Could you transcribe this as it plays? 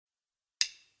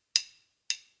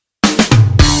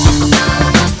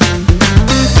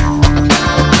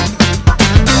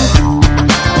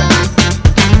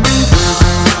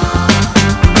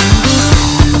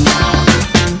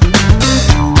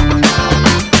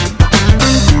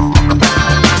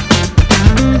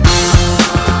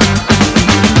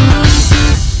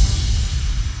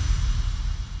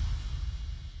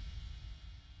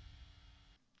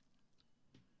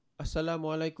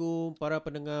Assalamualaikum para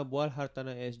pendengar Bual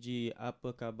Hartanah SG.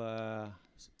 Apa khabar?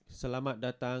 Selamat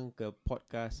datang ke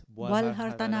podcast Bual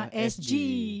Hartanah SG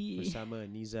bersama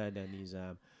Niza dan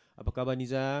Nizam. Apa khabar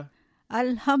Niza?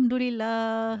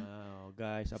 Alhamdulillah.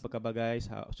 Guys, apa khabar guys?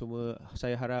 Semua,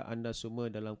 saya harap anda semua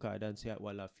dalam keadaan sihat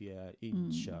walafiat,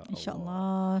 insya-Allah.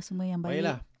 InsyaAllah semua yang baik.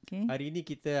 Baiklah. Okay. Hari ini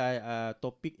kita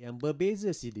topik yang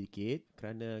berbeza sedikit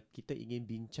kerana kita ingin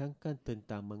bincangkan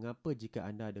tentang mengapa jika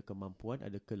anda ada kemampuan,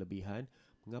 ada kelebihan,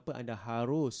 mengapa anda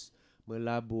harus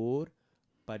melabur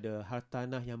pada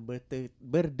hartanah yang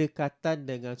berdekatan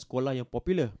dengan sekolah yang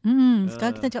popular.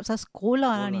 Sekarang kita cakap pasal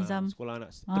sekolah lah Nizam. Sekolah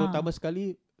anak, terutama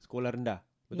sekali sekolah rendah.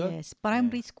 Betul? Yes,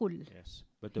 primary school. Yes,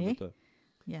 betul-betul.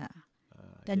 Ya.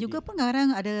 Dan jadi, juga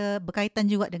pengarang ada berkaitan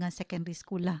juga dengan secondary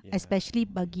school lah, especially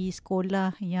bagi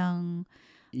sekolah yang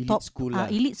elite school lah.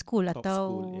 Elite school top atau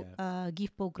school,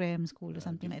 gift program school or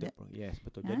something like that. Yes,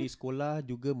 betul. Jadi sekolah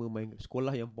juga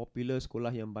sekolah yang popular,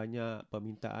 sekolah yang banyak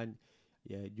permintaan,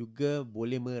 juga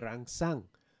boleh merangsang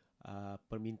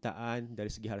permintaan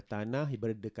dari segi hartanah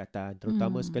berdekatan,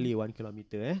 terutama sekali 1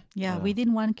 kilometer.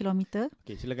 Within 1 kilometer.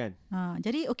 Okey, silakan.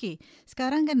 Jadi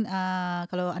sekarang kan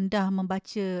kalau anda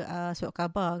membaca surat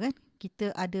khabar kan, kita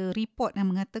ada report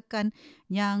yang mengatakan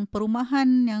yang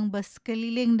perumahan yang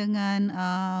bersekeliling dengan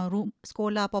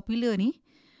sekolah popular ni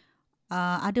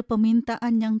ada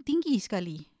permintaan yang tinggi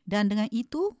sekali. Dan dengan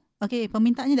itu,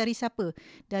 permintaannya dari siapa?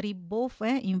 Dari both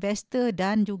investor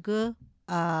dan juga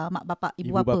mak bapak,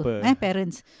 ibu bapa,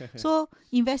 parents. So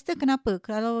investor kenapa?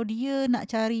 Kalau dia nak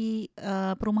cari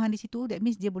perumahan di situ, that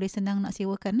means dia boleh senang nak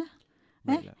sewakan lah.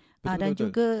 Dan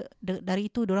juga dari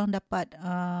itu diorang dapat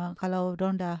kalau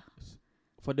diorang dah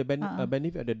for the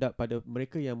benefit of the doubt, pada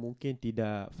mereka yang mungkin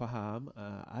tidak faham,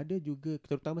 ada juga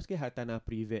terutama sekali hartanah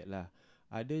privat lah.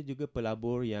 Ada juga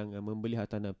pelabur yang membeli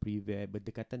hartanah privat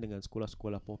berdekatan dengan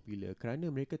sekolah-sekolah popular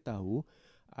kerana mereka tahu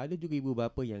ada juga ibu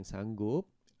bapa yang sanggup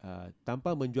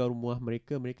tanpa menjual rumah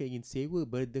mereka ingin sewa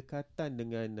berdekatan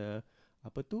dengan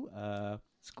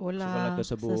sekolah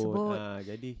tersebut.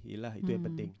 Jadi itu yang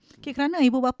penting. Kerana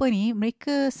ibu bapa ni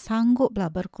mereka sangguplah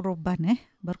berkorban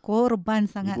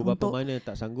sangat. Ibu bapa mana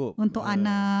tak sanggup untuk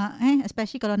anak,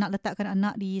 especially kalau nak letakkan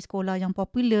anak di sekolah yang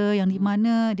popular, yang di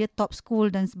mana dia top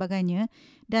school dan sebagainya.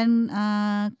 Dan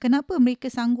kenapa mereka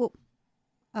sanggup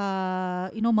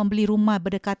membeli rumah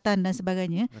berdekatan dan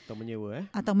sebagainya,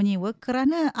 atau menyewa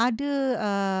kerana ada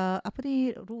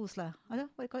rules lah, ada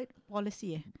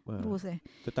policy rules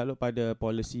tertakluk pada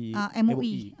polisi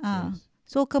MOE.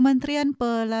 So Kementerian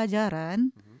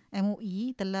Pelajaran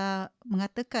MOE telah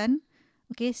mengatakan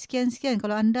sekian-sekian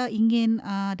kalau anda ingin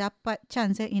dapat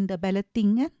chance in the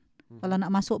balloting kan, kalau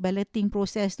nak masuk balloting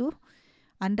proses tu,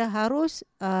 anda harus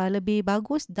lebih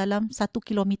bagus dalam 1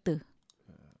 kilometer.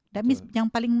 That means yang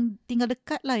paling tinggal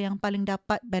dekat lah yang paling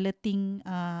dapat balloting,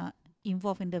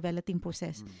 involved in the balloting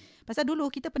process. Pasal dulu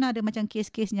kita pernah ada macam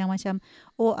kes-kes yang macam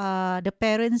the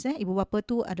parents ibu bapa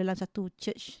tu adalah satu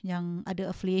church yang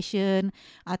ada affiliation,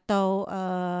 atau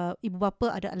ibu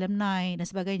bapa ada alumni dan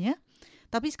sebagainya.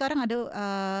 Tapi sekarang ada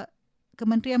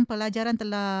Kementerian Pelajaran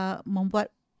telah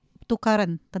membuat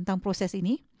tukaran tentang proses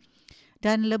ini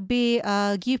dan lebih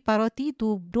give priority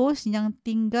to those yang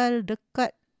tinggal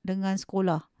dekat dengan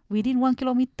sekolah. Within 1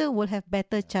 kilometer will have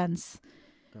better chance.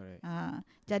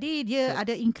 Jadi dia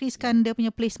ada increasekan dia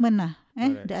punya placement lah,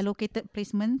 the allocated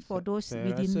placement for those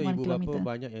within 1 kilometer. Saya rasa ibu bapa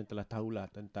banyak yang telah tahulah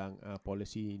tentang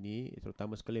polisi ini,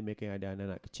 terutama sekali mereka yang ada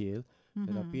anak-anak kecil.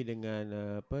 Tetapi dengan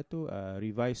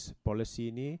revise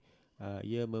policy ini,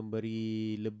 ia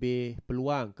memberi lebih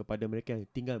peluang kepada mereka yang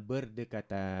tinggal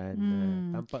berdekatan,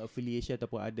 tanpa affiliation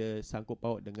ataupun ada sangkut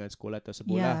paut dengan sekolah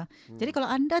tersebut lah. Jadi kalau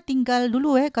anda tinggal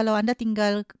dulu kalau anda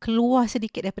tinggal keluar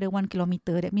sedikit daripada 1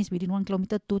 kilometer, that means within 1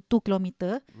 kilometer to 2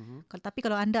 kilometer. Tapi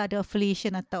kalau anda ada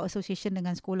affiliation atau association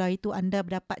dengan sekolah itu, anda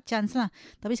berdapat chance lah.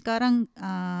 Tapi sekarang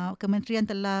kementerian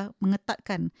telah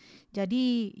mengetatkan.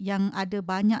 Jadi yang ada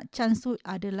banyak chance tu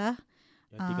adalah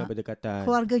yang tinggal berdekatan,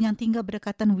 keluarga yang tinggal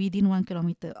berdekatan within 1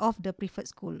 kilometer of the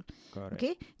preferred school.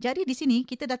 Jadi di sini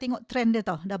kita dah tengok trend dia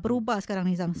dah berubah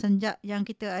sekarang Nizam, sejak yang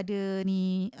kita ada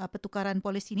ni pertukaran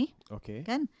polisi ni.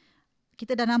 Kan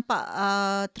kita dah nampak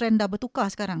trend dah bertukar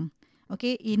sekarang.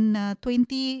 In 20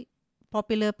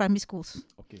 popular primary schools.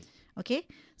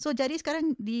 So jadi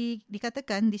sekarang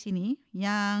dikatakan di sini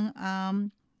yang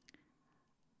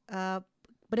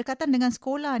berdekatan dengan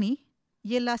sekolah ni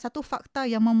ialah satu fakta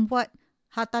yang membuat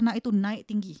hartanah itu naik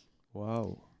tinggi.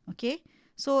 Wow.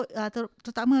 So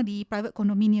terutama di private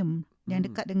condominium yang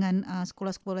dekat dengan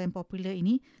sekolah-sekolah yang popular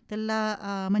ini telah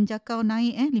menjakau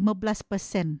naik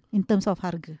 15% in terms of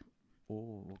harga.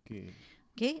 Oh, okay.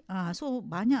 So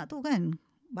banyak tu kan.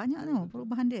 Banyak tau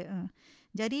perubahan dia.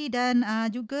 Jadi dan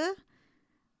juga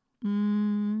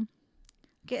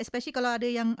okay, especially kalau ada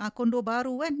yang kondo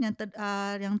baru kan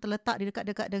yang terletak di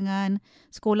dekat-dekat dengan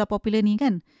sekolah popular ni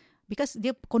kan. Because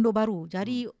dia kondo baru.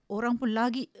 Jadi orang pun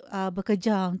lagi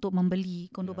bekerja untuk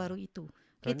membeli kondo baru itu.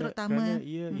 Okay, kerana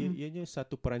ianya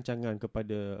satu perancangan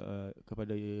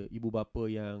kepada ibu bapa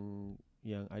yang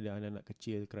ada anak-anak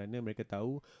kecil, kerana mereka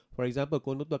tahu, for example,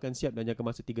 kondo tu akan siap dalam jangka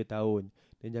masa 3 tahun,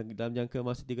 dan dalam jangka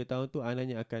masa 3 tahun tu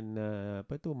anaknya akan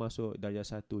masuk darjah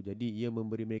 1. Jadi ia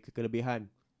memberi mereka kelebihan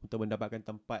untuk mendapatkan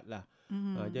tempat lah.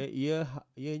 Jadi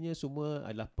ianya semua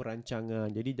adalah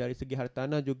perancangan. Jadi dari segi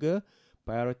hartanah juga,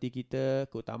 prioriti kita,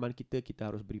 keutamaan kita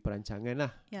harus beri perancangan lah.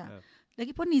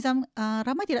 Lagipun Nizam,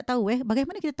 ramai tidak tahu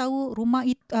bagaimana kita tahu rumah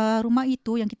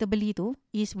itu yang kita beli tu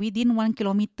is within 1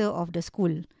 kilometer of the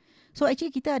school. So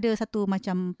actually kita ada satu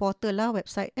macam portal lah,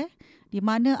 website di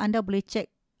mana anda boleh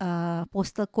check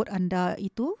postal code anda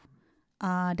itu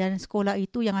dan sekolah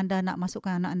itu yang anda nak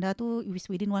masukkan anak anda tu is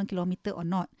within 1 kilometer or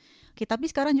not. Okay, tapi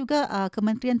sekarang juga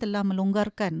kementerian telah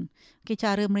melonggarkan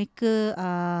cara mereka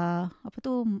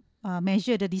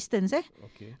measure the distance.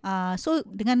 So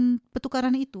dengan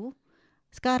pertukaran itu,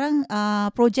 sekarang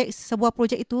sebuah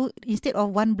projek itu, instead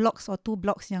of 1 blocks or 2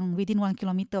 blocks yang within 1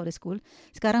 kilometer of the school,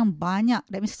 sekarang banyak.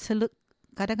 That means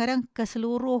kadang-kadang ke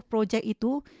seluruh projek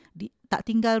itu tak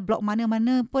tinggal blok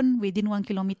mana-mana pun within 1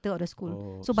 kilometer of the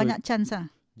school. So banyak chance lah.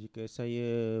 Jika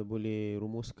saya boleh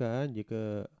rumuskan,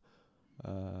 jika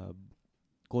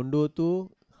kondo tu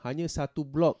hanya 1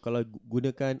 blok, kalau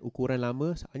gunakan ukuran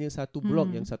lama, hanya 1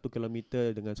 blok yang 1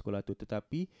 kilometer dengan sekolah tu.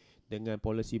 Tetapi dengan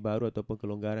polisi baru ataupun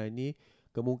kelonggaran ni,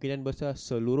 kemungkinan besar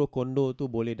seluruh kondo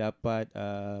tu boleh dapat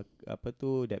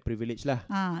that privilege lah.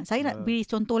 Saya nak beri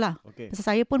contoh lah.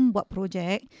 Pasal saya pun buat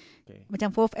projek macam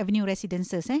 4th Avenue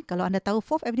Residences. Kalau anda tahu,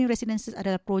 4th Avenue Residences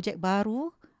adalah projek baru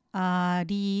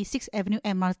di 6th Avenue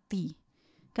MRT.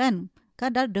 Kan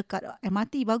dah dekat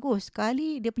MRT, bagus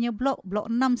sekali. Dia punya blok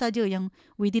 6 saja yang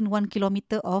within 1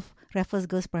 kilometer of Raffles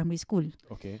Girls Primary School.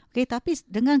 Okay, tapi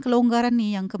dengan kelonggaran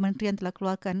ni yang kementerian telah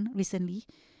keluarkan recently,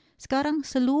 sekarang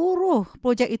seluruh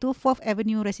projek itu 4th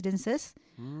Avenue Residences,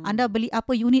 anda beli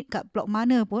apa unit kat blok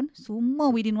mana pun, semua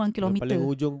within 1 kilometer. Paling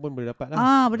ujung pun boleh dapat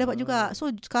lah. Boleh dapat juga.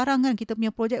 So sekarang kan kita punya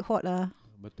projek hot lah.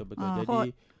 Betul.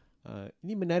 Jadi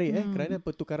ini menarik kerana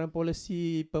pertukaran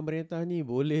polisi pemerintah ni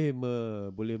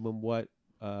boleh membuat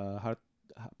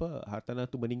hartanah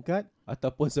tu meningkat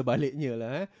ataupun sebaliknya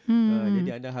lah.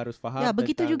 Jadi anda harus faham. Ya,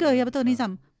 begitu juga. Ya, betul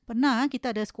Nizam. Pernah kita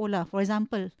ada sekolah, for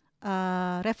example,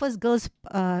 Raffles Girls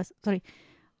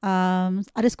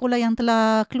ada sekolah yang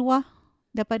telah keluar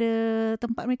daripada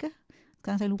tempat mereka.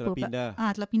 Sekarang saya lupa pula.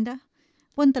 Telah pindah.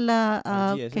 Pun telah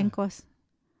Kenkos.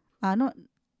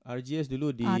 RGS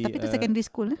dulu di tapi itu secondary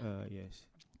school. Yes.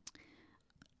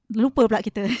 Lupa pula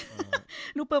kita.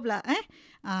 Lupa pula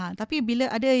tapi bila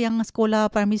ada yang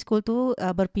sekolah primary school tu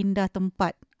berpindah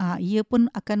tempat, ia pun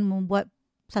akan membuat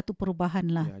satu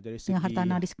perubahan lah dari dengan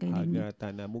hartanah di sekeliling. Harga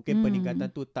tanah. Mungkin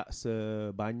peningkatan tu tak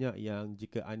sebanyak yang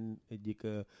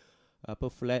jika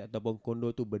flat ataupun kondo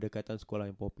tu berdekatan sekolah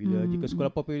yang popular. Jika sekolah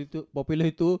popular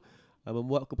itu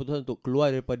membuat keputusan untuk keluar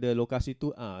daripada lokasi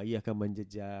tu, ia akan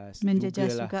menjejas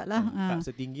jugalah. Tak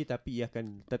setinggi, tapi ia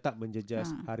akan tetap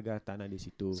menjejas harga tanah di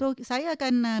situ. So saya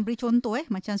akan beri contoh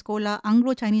macam sekolah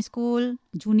Anglo Chinese School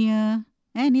Junior,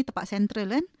 ni tempat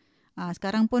central kan.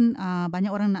 Sekarang pun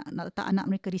banyak orang nak letak anak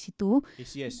mereka di situ.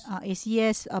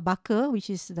 ACS Barker,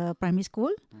 which is the primary school,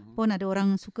 pun ada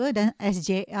orang suka, dan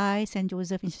SJI St.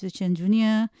 Joseph Institution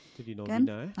Junior di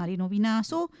Novena, di Novena.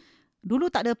 So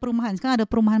dulu tak ada perumahan, sekarang ada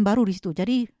perumahan baru di situ.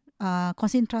 Jadi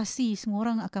konsentrasi, semua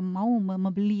orang akan mahu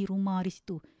membeli rumah di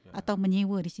situ atau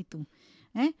menyewa di situ.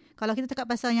 Kalau kita cakap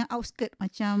pasal yang outskirt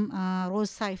macam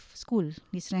Rosyth School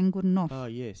di Serangoon North.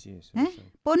 Yes.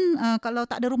 Pun kalau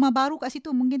tak ada rumah baru kat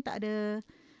situ, mungkin tak ada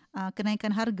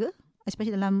kenaikan harga,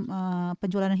 especially dalam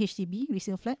penjualan HDB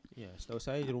resale flat. Setahu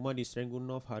saya rumah di Serangoon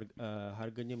North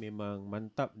harganya memang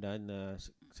mantap dan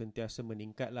sentiasa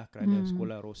meningkat lah kerana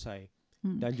sekolah Rosyth.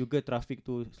 Dan juga trafik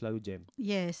tu selalu jam.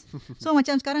 Yes. So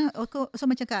macam sekarang,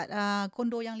 macam kat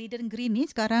kondo yang Leiden Green ni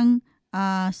sekarang,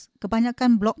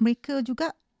 kebanyakan blok mereka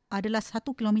juga adalah 1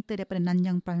 kilometer daripada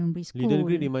Nanyang Primary School. Leiden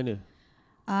Green di mana?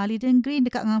 Leiden Green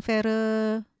dekat dengan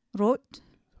Farrer Road,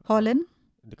 Holland.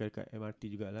 Dekat MRT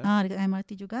jugalah. Dekat MRT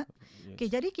juga. Yes. Okay,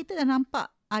 jadi kita dah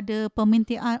nampak ada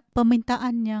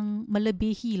permintaan yang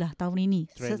melebihi lah tahun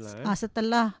ini.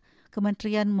 Setelah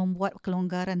kementerian membuat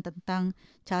kelonggaran tentang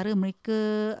cara mereka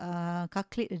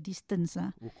calculate the distance.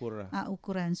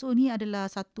 Ukuran. So ni adalah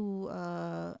satu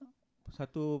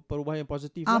satu perubahan yang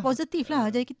positif lah. Positif lah.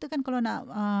 Jadi kita kan kalau nak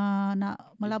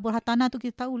melabur hartanah tu,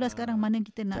 kita tahulah sekarang mana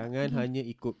kita nak. Jangan hanya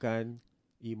ikutkan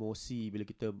emosi bila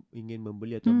kita ingin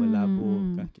membeli atau melabur.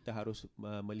 Kita harus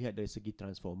melihat dari segi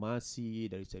transformasi,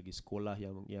 dari segi sekolah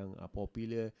yang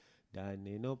popular, dan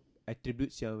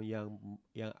attributes yang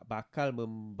bakal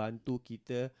membantu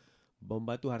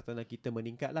hartanah kita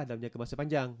meningkatlah dalam jangka masa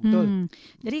panjang. Betul.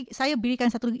 Jadi saya berikan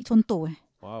satu contoh.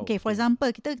 Wow. Okay, for example,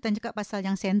 kita cakap pasal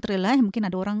yang Central lah. Mungkin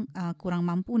ada orang kurang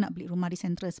mampu nak beli rumah di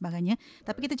Central sebagainya.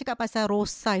 Tapi kita cakap pasal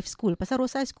Rosyth School. Pasal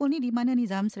Rosyth School ni di mana ni,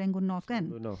 Zam? Serangoon North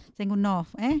kan? Serangoon North.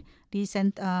 Di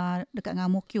dekat dengan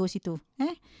Ang Mo Kio situ.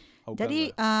 Jadi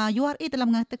URA telah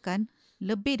mengatakan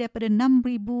lebih daripada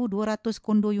 6,200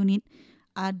 kondo unit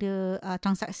ada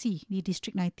transaksi di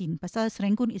District 19. Pasal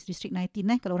Serangoon is District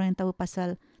 19 kalau orang yang tahu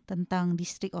pasal tentang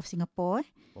District of Singapore.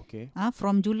 Okay.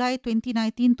 From July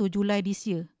 2019 to July this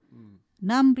year.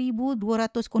 6,200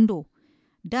 kondo.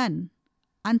 Dan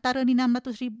antara ni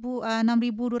 6,200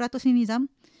 ni, Nizam,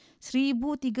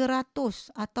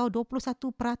 1,300 atau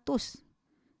 21%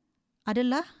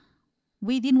 adalah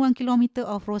within 1 kilometer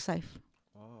of Rosyth.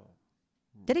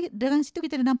 Jadi dengan situ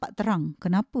kita dah nampak terang.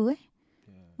 Kenapa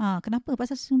kenapa?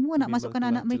 Pasal semua nak masukkan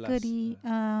anak mereka jelas di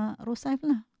Rosyth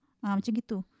lah. Macam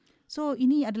gitu. So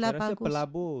ini adalah saya bagus.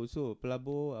 Rasa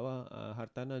pelabur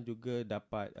hartanah juga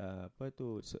dapat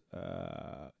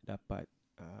dapat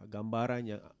gambaran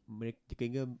yang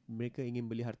mereka ingin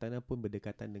beli hartanah pun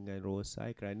berdekatan dengan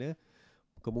Rosyth, kerana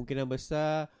kemungkinan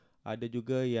besar ada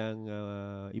juga yang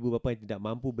ibu bapa yang tidak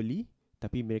mampu beli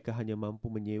tapi mereka hanya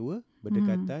mampu menyewa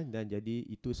berdekatan, dan jadi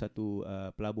itu satu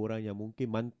pelaburan yang mungkin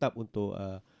mantap untuk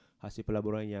hasil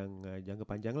pelaburan yang jangka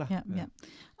panjang lah.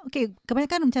 Okey,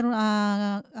 kebanyakan macam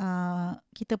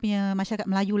kita punya masyarakat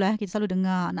Melayu lah, kita selalu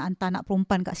dengar nak hantar anak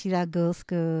perempuan kat Syria Girls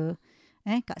ke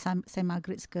kat St.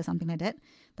 Margaret's ke something like that.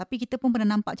 Tapi kita pun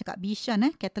pernah nampak cakap Bishan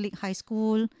Catholic High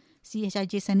School,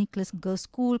 CHIJ St. Nicholas Girls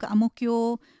School kat Ang Mo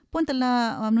Kio pun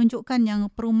telah menunjukkan yang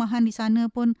perumahan di sana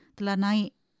pun telah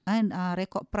naik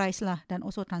record price lah, dan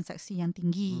also transaksi yang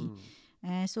tinggi.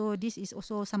 So this is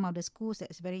also some of the schools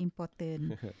that's very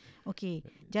important. Okay,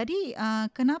 jadi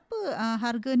kenapa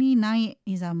harga ni naik,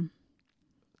 Nizam?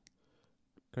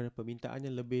 Kerana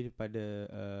permintaannya lebih daripada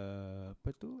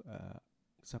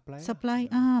supply.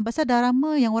 Pasal dah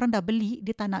lama yang orang dah beli,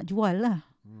 dia tak nak jual lah.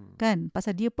 Kan?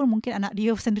 Pasal dia pun mungkin anak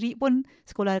dia sendiri pun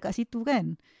sekolah dekat situ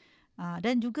kan.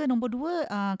 Dan juga nombor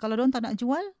 2, kalau diorang tak nak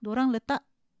jual, diorang letak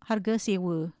harga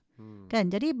sewa. Kan?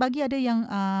 Jadi bagi ada yang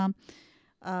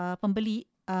pembeli,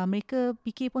 mereka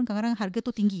fikir pun kadang-kadang harga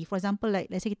tu tinggi. For example, like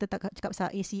let's say kita tak cakap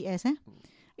pasal ACS.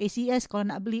 ACS kalau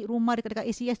nak beli rumah dekat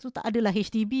ACS tu tak adalah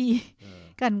HDB.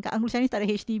 Kan kat Anglo Chinese tak ada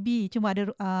HDB, cuma ada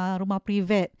rumah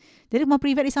privat. Jadi rumah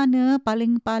privat di sana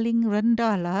paling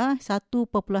rendah lah 1.5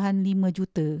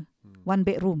 juta. One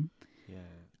bedroom.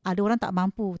 Ada orang tak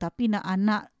mampu tapi nak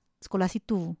anak sekolah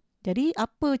situ. Jadi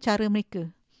apa cara mereka?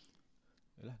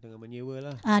 Dengan menyewa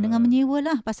lah. Dengan menyewa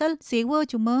lah. Pasal sewa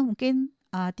cuma mungkin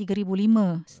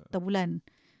 3,500 setiap bulan.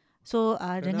 So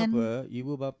kenapa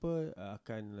ibu bapa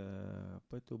akan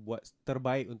buat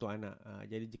terbaik untuk anak.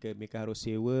 Jadi jika mereka harus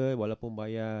sewa walaupun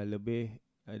bayar lebih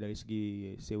dari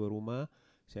segi sewa rumah,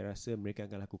 saya rasa mereka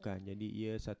akan lakukan. Jadi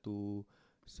ia satu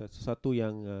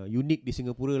yang unik di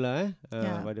Singapura lah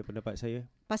pada pendapat saya.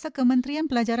 Pasal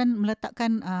Kementerian Pelajaran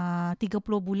meletakkan 30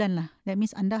 bulan lah. That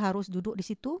means anda harus duduk di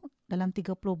situ dalam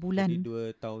 30 bulan. Jadi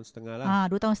 2 tahun setengah lah.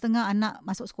 2 tahun setengah anak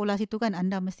masuk sekolah situ kan,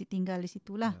 anda mesti tinggal di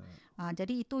situ lah.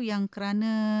 Jadi itu yang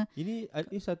kerana ini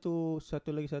satu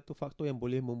faktor yang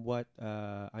boleh membuat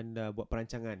anda buat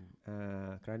perancangan.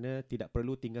 Kerana tidak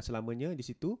perlu tinggal selamanya di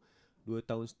situ. 2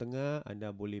 tahun setengah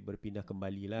anda boleh berpindah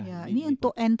kembali lah. Ini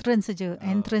untuk entrance saja,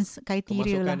 entrance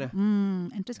criteria lah.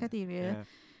 Entrance criteria.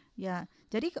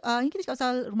 Jadi ini kita cakap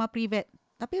pasal rumah privat.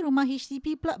 Tapi rumah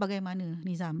HDB pula bagaimana,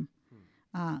 Nizam?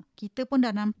 Kita pun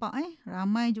dah nampak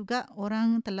ramai juga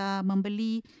orang telah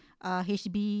membeli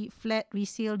HDB flat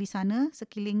resale di sana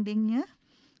sekelilingnya.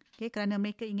 Kerana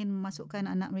mereka ingin memasukkan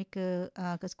anak mereka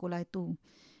ke sekolah itu.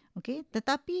 Okay,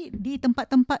 tetapi di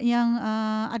tempat-tempat yang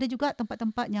ada juga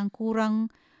tempat-tempat yang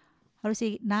kurang,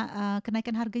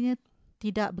 kenaikan harganya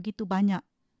tidak begitu banyak.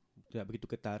 Tidak begitu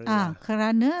ketara.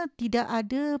 Kerana tidak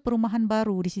ada perumahan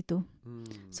baru di situ.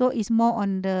 So it's more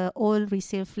on the old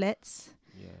resale flats.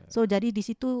 So jadi di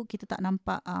situ kita tak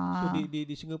nampak. So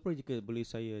di Singapura, jika boleh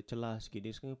saya celah sikit,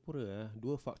 di Singapura 2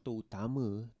 faktor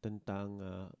utama tentang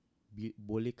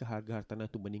bolehkah harga hartanah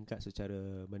itu meningkat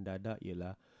secara mendadak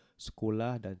ialah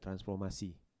sekolah dan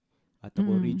transformasi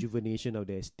ataupun rejuvenation of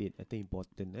the estate. I think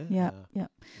important.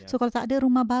 So kalau tak ada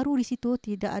rumah baru di situ,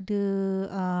 tidak ada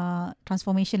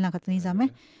transformation lah kata Nizam.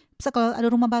 Sebab kalau ada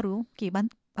rumah baru,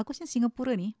 bagusnya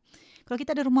Singapura ni, kalau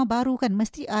kita ada rumah baru kan,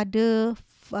 mesti ada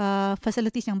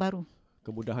facilities yang baru.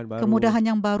 Kemudahan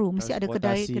yang baru. Mesti ada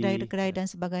kedai dan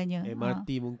sebagainya.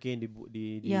 MRT mungkin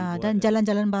dan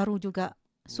jalan-jalan baru juga.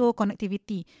 So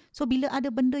connectivity. So bila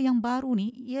ada benda yang baru ni,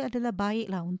 ia adalah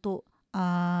baiklah untuk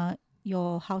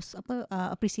your house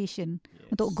appreciation,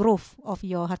 untuk growth of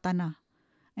your hartanah.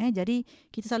 Jadi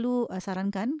kita selalu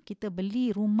sarankan kita beli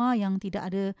rumah yang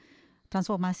tidak ada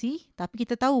transformasi, tapi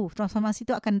kita tahu transformasi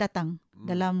itu akan datang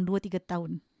dalam 2-3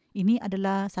 tahun. Ini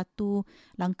adalah satu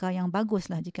langkah yang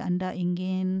baguslah jika anda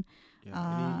ingin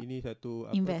ini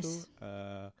satu invest.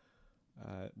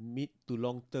 Mid to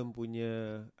long term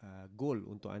punya goal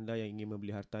untuk anda yang ingin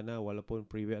membeli hartanah, walaupun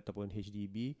private ataupun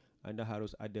HDB, anda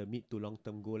harus ada mid to long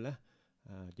term goal lah.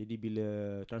 Jadi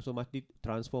bila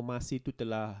transformasi itu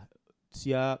telah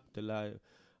siap, telah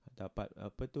dapat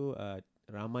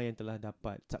ramai yang telah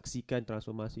dapat saksikan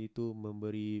transformasi itu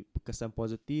memberi kesan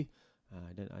positif,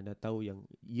 dan anda tahu yang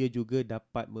ia juga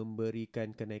dapat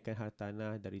memberikan kenaikan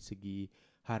hartanah dari segi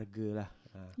harga lah.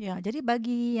 Jadi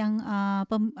bagi yang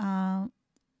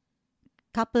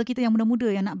couple kita yang muda-muda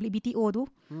yang nak beli BTO tu,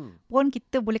 pun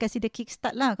kita boleh kasih dia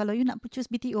kickstart lah. Kalau you nak purchase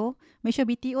BTO, make sure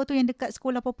BTO tu yang dekat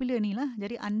sekolah popular ni lah.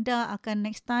 Jadi anda akan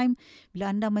next time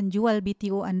bila anda menjual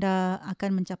BTO, anda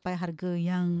akan mencapai harga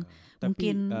yang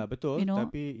mungkin betul,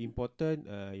 tapi important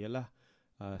ialah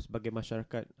sebagai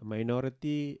masyarakat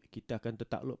minoriti, kita akan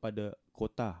tertakluk pada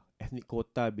kota, etnik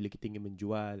kota bila kita ingin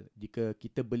menjual. Jika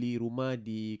kita beli rumah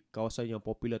di kawasan yang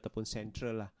popular ataupun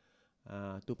central lah,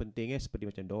 tu penting seperti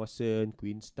macam Dawson,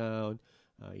 Queenstown,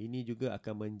 ini juga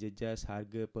akan menjejas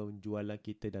harga penjualan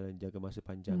kita dalam jangka masa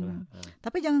panjang lah.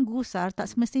 Tapi jangan gusar,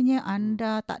 tak semestinya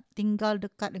anda tak tinggal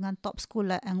dekat dengan top school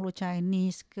like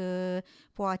Anglo-Chinese ke,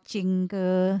 Puah Ching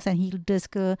ke, St. Hilda's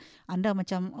ke. Anda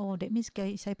macam, that means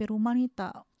saya punya rumah ni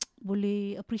tak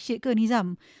boleh appreciate ke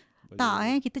Nizam?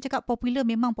 Tak, kita cakap popular,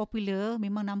 memang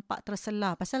nampak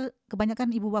terselah. Pasal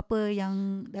kebanyakan ibu bapa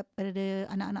yang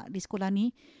ada anak-anak di sekolah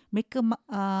ni, mereka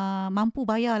mampu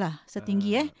bayar lah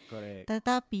setinggi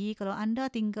Tetapi kalau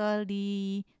anda tinggal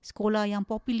di sekolah yang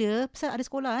popular, pasal ada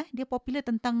sekolah dia popular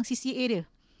tentang CCA dia.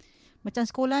 Macam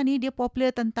sekolah ni dia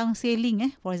popular tentang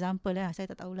sailing for example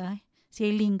saya tak tahulah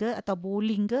sailing ke atau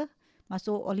bowling ke,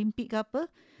 masuk Olimpik ke apa.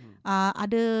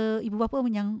 Ada ibu bapa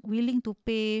yang willing to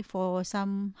pay for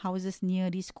some houses near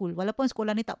the school, walaupun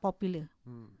sekolah ni tak popular.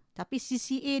 Tapi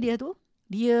CCA dia tu,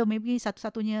 dia maybe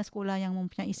satu-satunya sekolah yang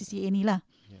mempunyai CCA ni lah.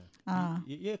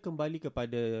 Ia kembali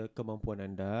kepada kemampuan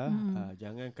anda.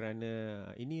 Jangan kerana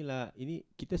ini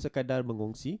kita sekadar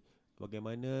mengongsi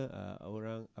bagaimana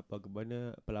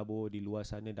bagaimana pelabur di luar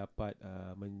sana dapat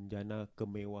menjana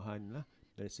kemewahan lah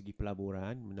dari segi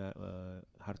pelaburan,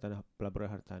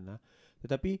 pelaburan hartanah.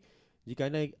 Tetapi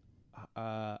jika anda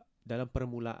dalam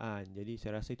permulaan, jadi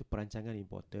saya rasa itu perancangan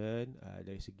important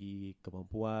dari segi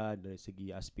kemampuan, dari segi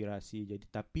aspirasi. Jadi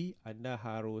tapi anda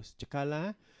harus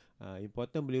cekal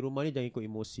important beli rumah ni jangan ikut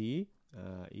emosi.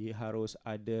 Ia harus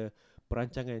ada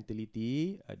perancangan yang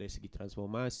teliti dari segi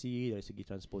transformasi, dari segi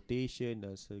transportation,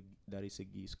 dan dari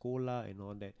segi sekolah and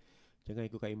all that. Jangan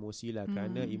ikutkan emosi lah,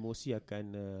 kerana emosi akan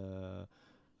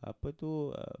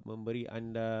memberi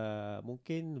anda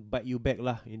mungkin bite you back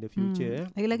lah in the future.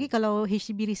 Lagi-lagi kalau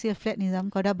HDB resale flat ni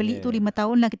Zam, kalau dah beli tu 5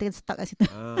 tahun lah kita stuck kat situ.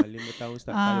 5 tahun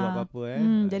stuck, tak ada buat apa-apa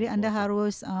jadi anda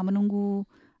harus menunggu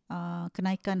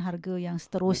kenaikan harga yang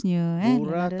seterusnya.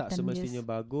 Murah tak semestinya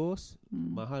bagus,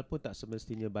 mahal pun tak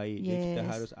semestinya baik. Jadi kita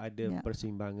harus ada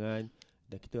persimbangan,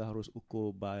 dan kita harus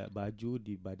ukur baju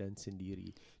di badan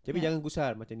sendiri. Tapi jangan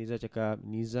gusar, macam Niza cakap,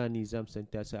 Nizam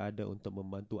sentiasa ada untuk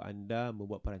membantu anda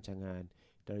membuat perancangan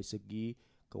dari segi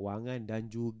kewangan dan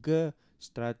juga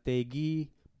strategi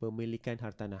pemilikan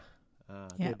hartanah.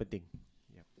 Itu yang penting.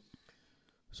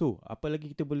 So, apa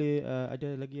lagi kita boleh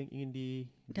ada lagi yang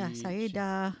ingin saya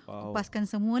dah kupaskan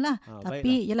semualah.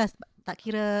 Tapi yalah, tak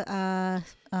kira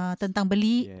tentang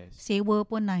beli, sewa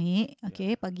pun naik.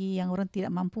 Bagi yang orang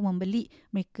tidak mampu membeli,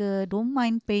 mereka don't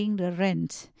mind paying the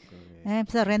rent.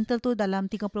 Pasal rental tu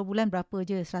dalam 30 bulan berapa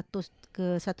je, 100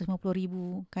 ke 150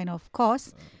 ribu kind of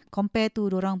cost, compare tu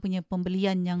dorang punya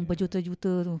pembelian yang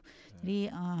berjuta-juta tu.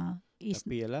 Jadi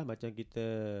tapi ialah macam kita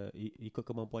ikut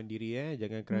kemampuan diri,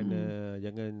 jangan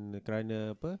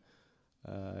kerana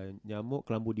nyamuk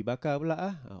kelambu dibakar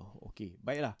pula okey,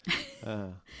 baiklah.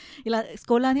 Yalah,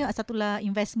 sekolah ni satulah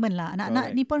investment lah.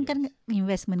 Anak-anak ni pun kan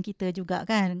investment kita juga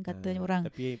kan, kata orang.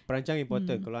 Tapi perancangan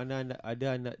important. Kalau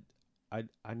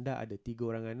anda ada 3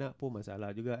 orang anak pun masalah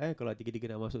juga kalau 3-3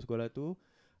 nak masuk sekolah tu.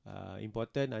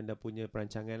 Important anda punya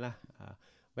perancangan lah.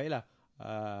 Baiklah,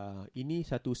 ini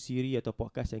satu siri atau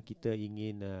podcast yang kita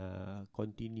ingin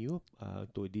continue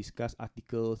untuk discuss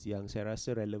articles yang saya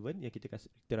rasa relevan, yang kita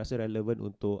rasa relevan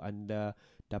untuk anda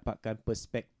dapatkan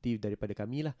perspektif daripada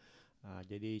kami lah.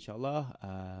 Jadi insyaAllah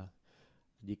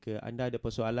jika anda ada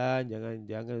persoalan,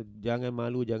 jangan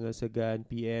malu, jangan segan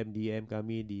PM, DM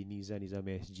kami di Nizam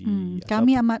SG.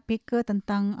 Kami amat peka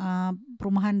tentang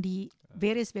perumahan di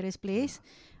various place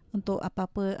untuk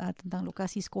apa-apa tentang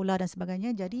lokasi sekolah dan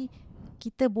sebagainya. Jadi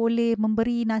kita boleh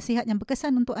memberi nasihat yang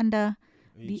berkesan untuk anda.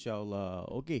 InsyaAllah.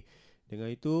 Okey.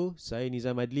 Dengan itu, saya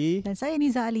Nizam Adli. Dan saya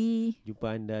Niza Ali.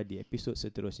 Jumpa anda di episod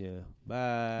seterusnya.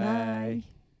 Bye.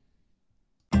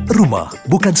 Rumah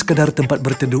bukan sekadar tempat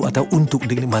berteduh atau untuk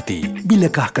dinikmati.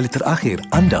 Bilakah kali terakhir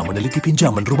anda meneliti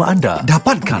pinjaman rumah anda?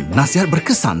 Dapatkan nasihat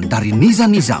berkesan dari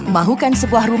Nizam. Mahukan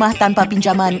sebuah rumah tanpa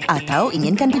pinjaman atau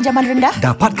inginkan pinjaman rendah?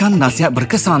 Dapatkan nasihat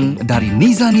berkesan dari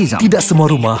Nizam. Tidak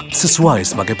semua rumah sesuai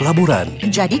sebagai pelaburan.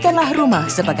 Jadikanlah rumah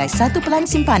sebagai satu pelan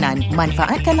simpanan.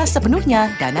 Manfaatkanlah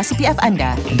sepenuhnya dana CPF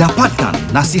anda. Dapatkan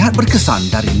nasihat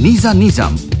berkesan dari Nizam.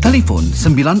 Telefon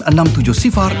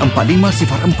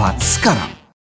 96704504 sekarang.